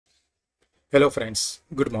Hello friends,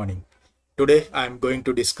 good morning. Today I am going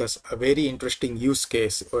to discuss a very interesting use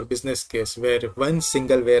case or business case where one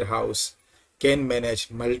single warehouse can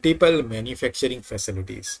manage multiple manufacturing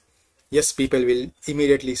facilities. Yes, people will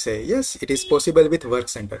immediately say, yes, it is possible with work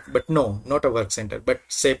center, but no, not a work center, but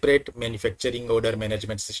separate manufacturing order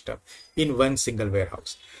management system in one single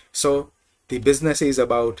warehouse. So the business is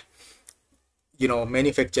about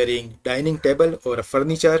manufacturing dining table or a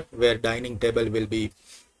furniture where dining table will be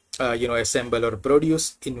assemble or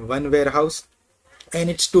produce in one warehouse, and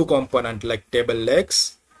its two component like table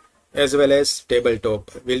legs as well as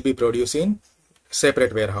tabletop will be produced in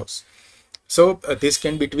separate warehouse. So this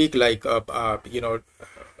can be tweaked like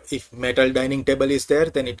if metal dining table is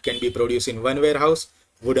there, then it can be produced in one warehouse,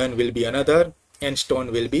 wooden will be another, and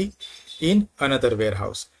stone will be in another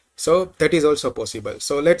warehouse. So that is also possible.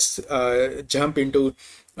 So let's jump into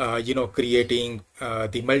creating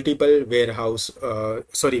the multiple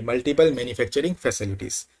manufacturing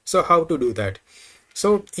facilities. So how to do that?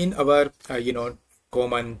 So in our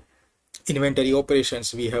common inventory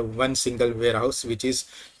operations, we have one single warehouse which is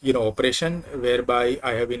operation, whereby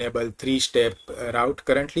I have enabled three-step route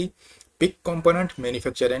currently: pick component,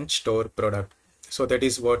 manufacture, and store product. So that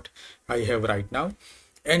is what I have right now.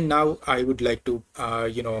 And now I would like to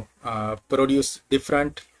produce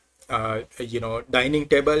different dining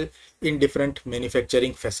table in different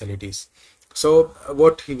manufacturing facilities. So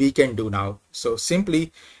what we can do now? So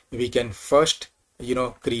simply we can first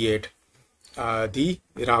create the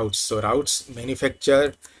routes. So routes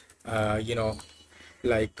manufacture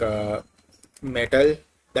like metal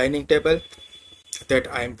dining table that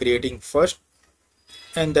I am creating first,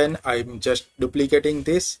 and then I'm just duplicating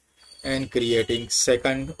this and creating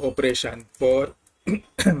second operation for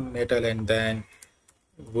metal, and then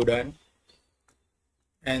wooden,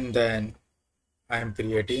 and then I'm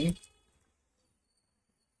creating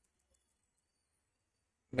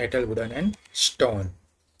metal, wooden, and stone.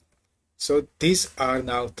 So these are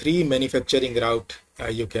now three manufacturing route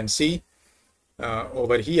you can see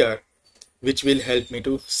over here, which will help me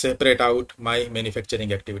to separate out my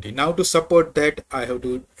manufacturing activity. Now to support that, I have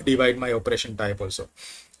to divide my operation type also.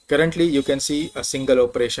 Currently you can see a single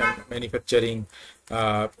operation manufacturing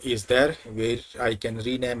is there, where I can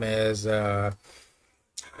rename as that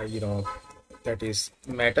is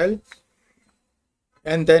metal,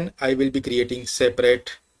 and then I will be creating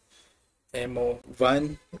separate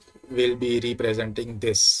MO1 will be representing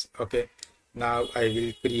this. Okay, now I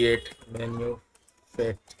will create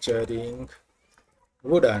manufacturing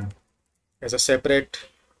wooden as a separate,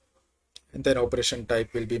 and then operation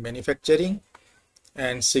type will be manufacturing,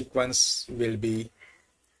 and sequence will be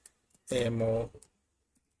MO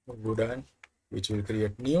wooden, which will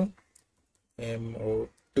create new.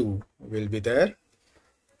 MO2 will be there.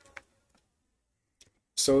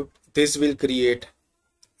 So this will create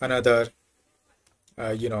another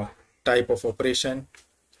type of operation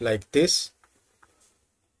like this.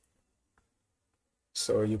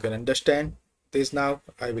 So you can understand this. Now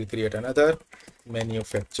I will create another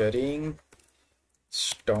manufacturing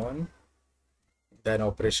stone, then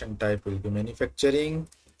operation type will be manufacturing,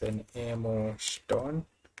 then MO stone.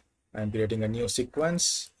 I'm creating a new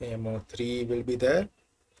sequence. MO3 will be there.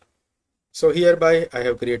 So hereby I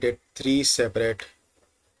have created three separate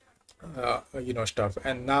stuff,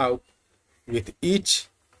 and now with each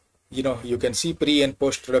you can see pre and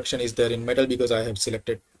post production is there in metal because I have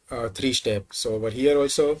selected three steps. So over here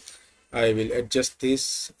also I will adjust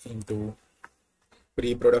this into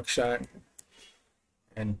pre-production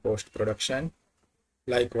and post-production.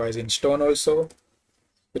 Likewise in stone also,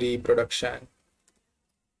 pre-production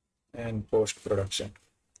and post-production.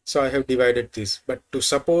 So I have divided this, but to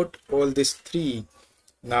support all these three,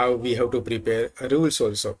 now we have to prepare rules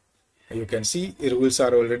also. You can see rules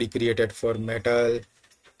are already created for metal,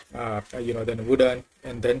 then wooden,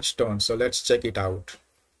 and then stone. So let's check it out.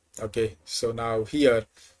 Okay, so now here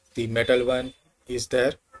the metal one is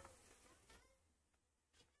there,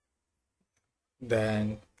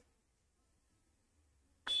 then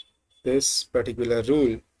this particular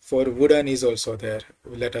rule for wooden is also there.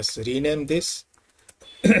 Let us rename this.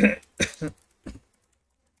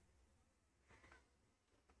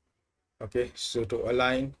 Okay, so to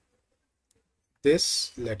align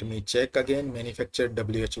this, let me check again. Manufactured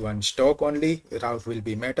WH1 stock only, route will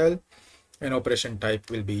be metal, and operation type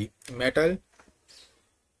will be metal.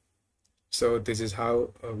 So this is how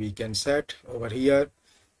we can set over here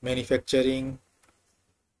manufacturing,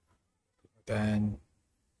 then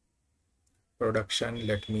production,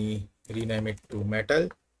 let me rename it to metal.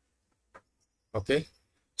 Okay,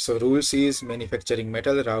 so rules is manufacturing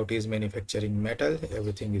metal, route is manufacturing metal,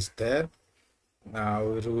 everything is there. Now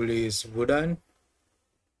rule is wooden,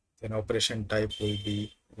 then operation type will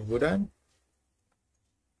be wooden.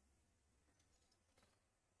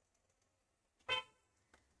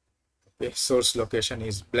 Okay, source location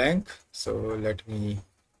is blank, so let me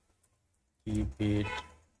keep it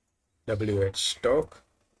WH stock.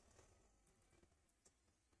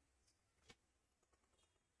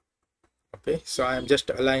 Okay, so I am just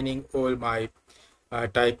aligning all my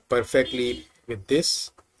type perfectly with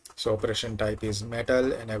this. So operation type is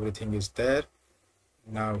metal and everything is there.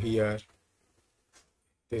 Now here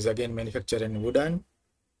is again manufacturer in wooden,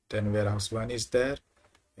 then warehouse 1 is there,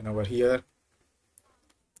 and over here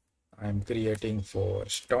I'm creating for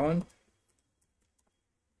stone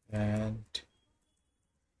and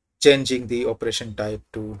changing the operation type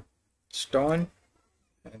to stone,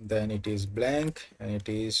 and then it is blank and it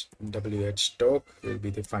is WH stock will be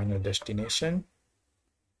the final destination.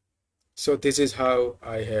 So this is how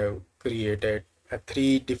I have created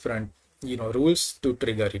three different rules to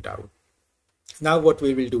trigger it out. Now what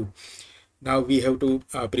we will do, now we have to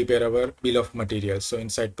prepare our bill of materials. So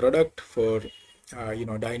inside product for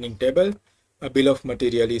dining table, a bill of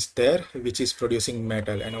material is there which is producing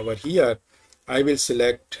metal, and over here I will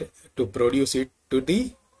select to produce it to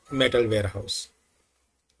the metal warehouse.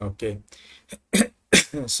 Okay.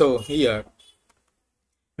 So here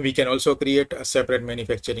we can also create a separate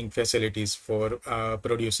manufacturing facilities for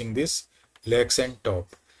producing this legs and top,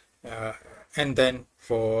 and then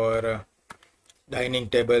for dining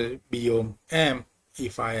table BOM,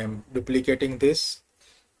 if I am duplicating this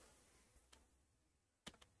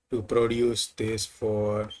to produce this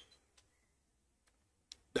for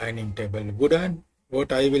dining table wooden,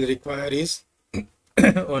 what I will require is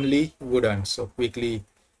only wooden. So quickly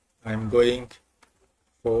I'm going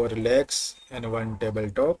for legs and one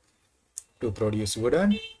tabletop to produce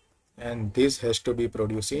wooden, and this has to be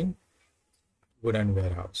produced in wooden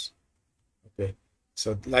warehouse. Okay,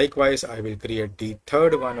 so likewise I will create the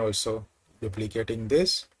third one also, duplicating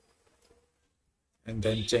this and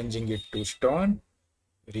then changing it to stone,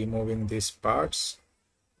 removing these parts,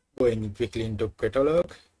 going quickly into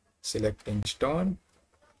catalog, selecting stone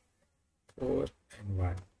 4 and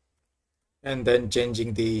 1, and then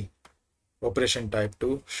changing the operation type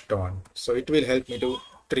to stone. So it will help me to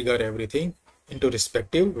trigger everything into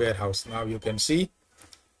respective warehouse. Now you can see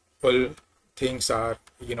all things are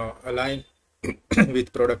aligned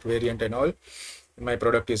with product variant and all. My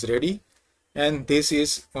product is ready, and this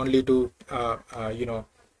is only to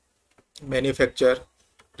manufacture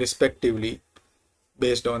respectively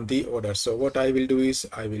based on the order. So what I will do is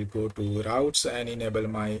I will go to routes and enable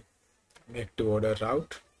my make to order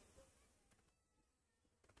route,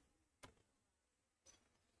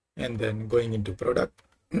 and then going into product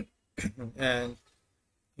and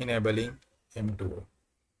enabling M2O.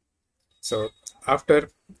 So after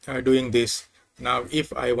doing this, now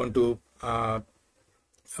if I want to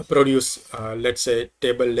produce let's say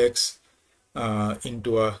table legs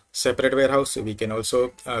into a separate warehouse, we can also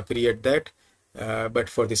create that, but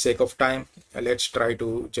for the sake of time, let's try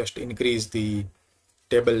to just increase the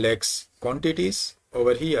table legs quantities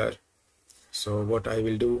over here. So what I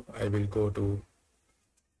will do, I will go to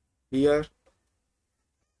here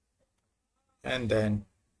and then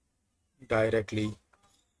directly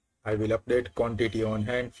I will update quantity on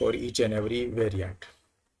hand for each and every variant.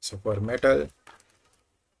 So for metal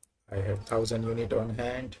I have 1000 unit on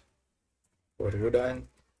hand, for wooden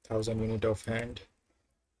 1000 unit of hand,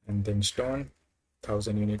 and then stone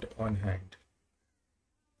 1000 unit on hand.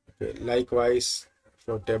 Okay, likewise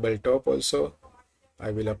for tabletop also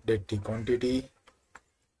I will update the quantity.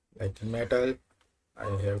 Like metal I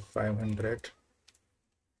have 500,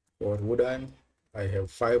 for wooden I have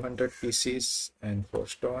 500 pieces, and for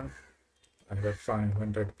stone I have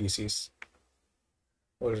 500 pieces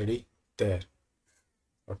already there.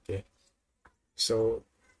 Okay, so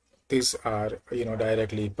these are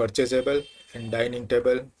directly purchasable. And dining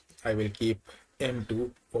table I will keep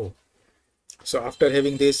M2O. So after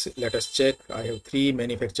having this, let us check. I have 3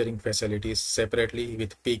 manufacturing facilities separately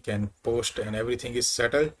with pick and post, and everything is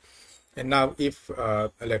settled. And now if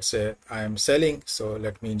let's say I am selling, so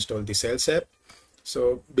let me install the sales app.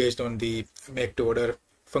 So based on the make to order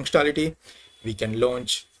functionality, we can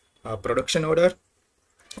launch a production order,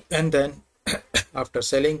 and then after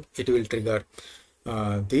selling it will trigger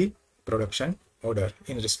the production order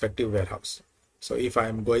in respective warehouse. So if I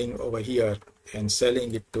am going over here and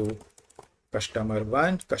selling it to customer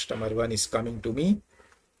 1, customer 1 is coming to me,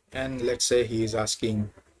 and let's say he is asking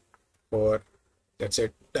for, let's say,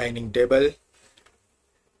 dining table,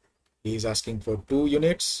 he is asking for 2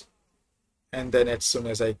 units, and then as soon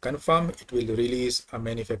as I confirm, it will release a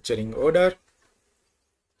manufacturing order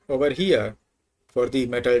over here for the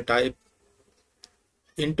metal type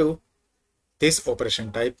into this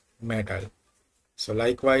operation type metal. So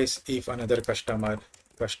likewise, if another customer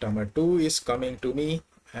 2 is coming to me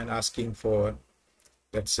and asking for,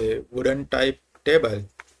 let's say, wooden type table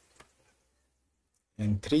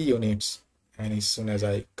and 3 units, and as soon as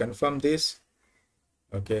I confirm this,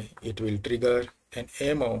 okay, it will trigger an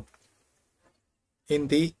MO in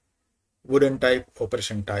the wooden type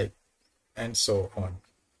operation type, and so on.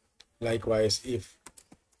 Likewise, if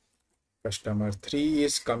customer 3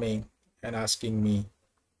 is coming and asking me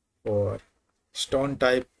for stone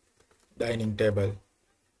type dining table,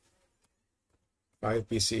 5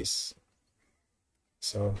 pieces,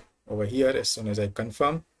 so over here, as soon as I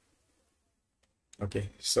confirm, okay,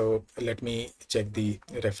 so let me check the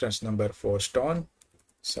reference number for stone.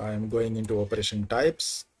 So I am going into operation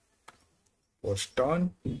types for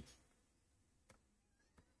stone.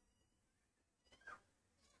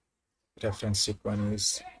 Reference sequence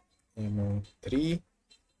is MO3.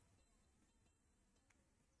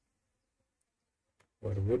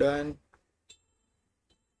 For wooden,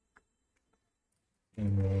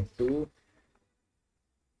 MO2.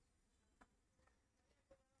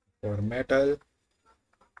 For metal,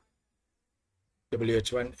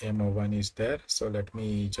 WH1 MO1 is there. So let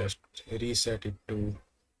me just reset it to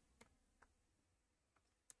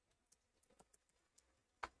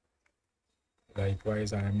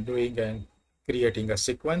likewise. I am doing and creating a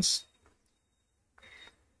sequence.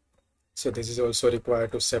 So this is also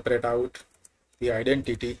required to separate out the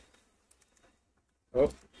identity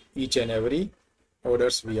of each and every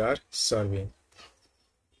orders we are serving.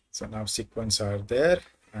 So now sequence are there.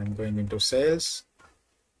 I'm going into sales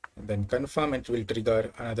and then confirm. It will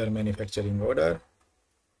trigger another manufacturing order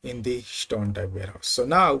in the stone type warehouse. So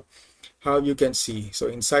now how you can see, so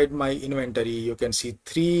inside my inventory you can see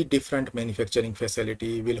 3 different manufacturing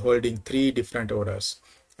facility will holding 3 different orders,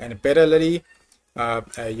 and parallelly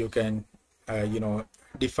you can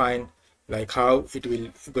define like how it will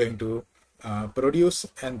going to produce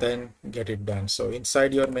and then get it done. So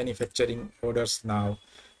inside your manufacturing orders now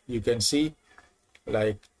you can see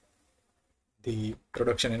like the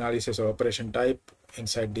production analysis or operation type.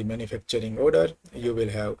 Inside the manufacturing order you will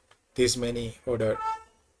have this many order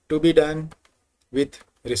to be done with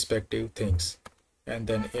respective things, and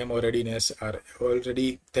then MO readiness are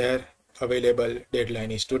already there available.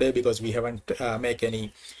 Deadline is today because we haven't make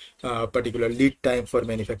any particular lead time for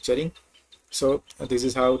manufacturing. So this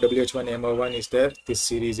is how WH1 MO1 is there. This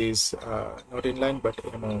series is not in line, but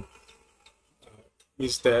MO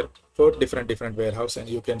is there for different warehouse, and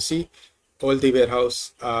you can see all the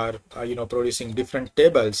warehouse are producing different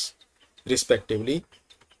tables respectively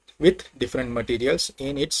with different materials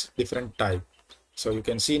in its different type. So you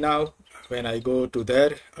can see now when I go to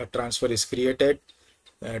there, a transfer is created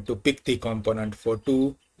to pick the component for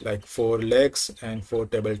 2, like 4 legs and 4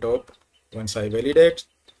 tabletop. Once I validate,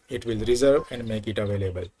 it will reserve and make it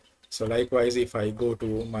available. So likewise, if I go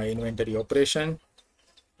to my inventory operation,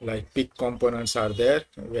 like pick components are there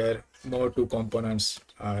where more 2 components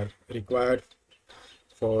are required,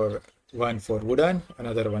 for one for wooden,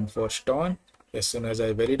 another one for stone. As soon as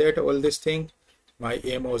I validate all this thing, my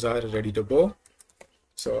MOs are ready to go.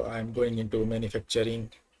 So I'm going into manufacturing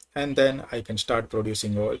and then I can start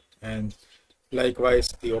producing all, and likewise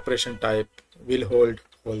the operation type will hold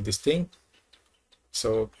all this thing.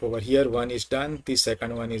 So over here one is done, the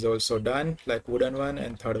second one is also done, like wooden one,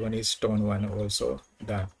 and third one is stone one also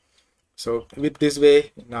done. So with this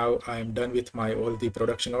way, now I am done with my all the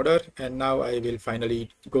production order, and now I will finally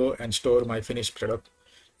go and store my finished product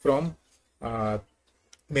from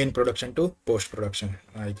main production to post production.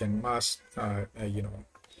 I can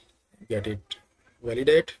get it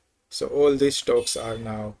validate. So all these stocks are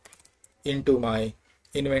now into my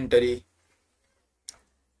inventory,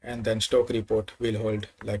 and then stock report will hold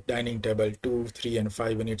like dining table 2, 3 and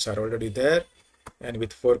 5 units are already there, and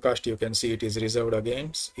with forecast you can see it is reserved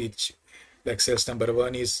against each. Like sales number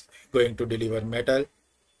 1 is going to deliver metal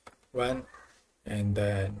 1, and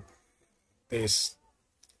then this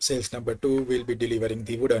sales number 2 will be delivering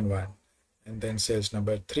the wooden one, and then sales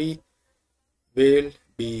number 3 will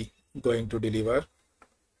be going to deliver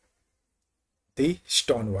the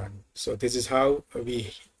stone one. So this is how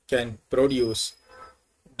we can produce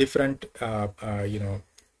different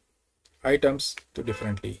items to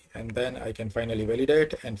differently, and then I can finally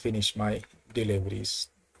validate and finish my deliveries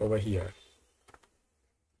over here.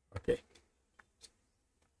 Okay,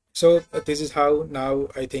 so this is how now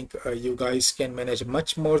I think you guys can manage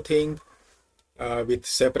much more thing with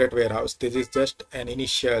separate warehouse. This is just an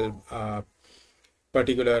initial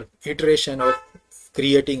particular iteration of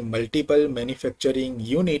creating multiple manufacturing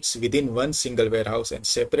units within one single warehouse and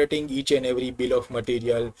separating each and every bill of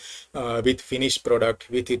material with finished product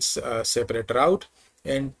with its separate route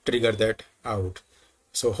and trigger that out.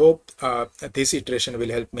 So hope this iteration will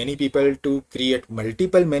help many people to create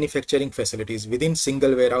multiple manufacturing facilities within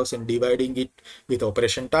single warehouse and dividing it with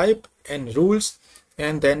operation type and rules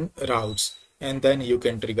and then routes, and then you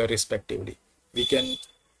can trigger respectively. We can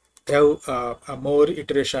have a more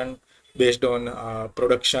iteration based on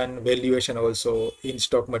production valuation also, in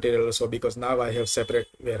stock material also, because now I have separate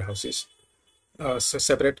warehouses,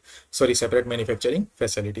 separate manufacturing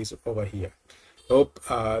facilities over here. Hope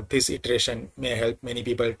this iteration may help many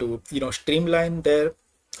people to streamline their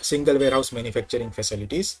single warehouse manufacturing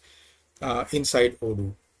facilities inside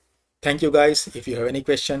Odoo. Thank you guys. If you have any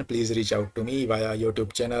question, please reach out to me via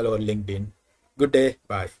YouTube channel or LinkedIn. Good day.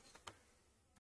 Bye.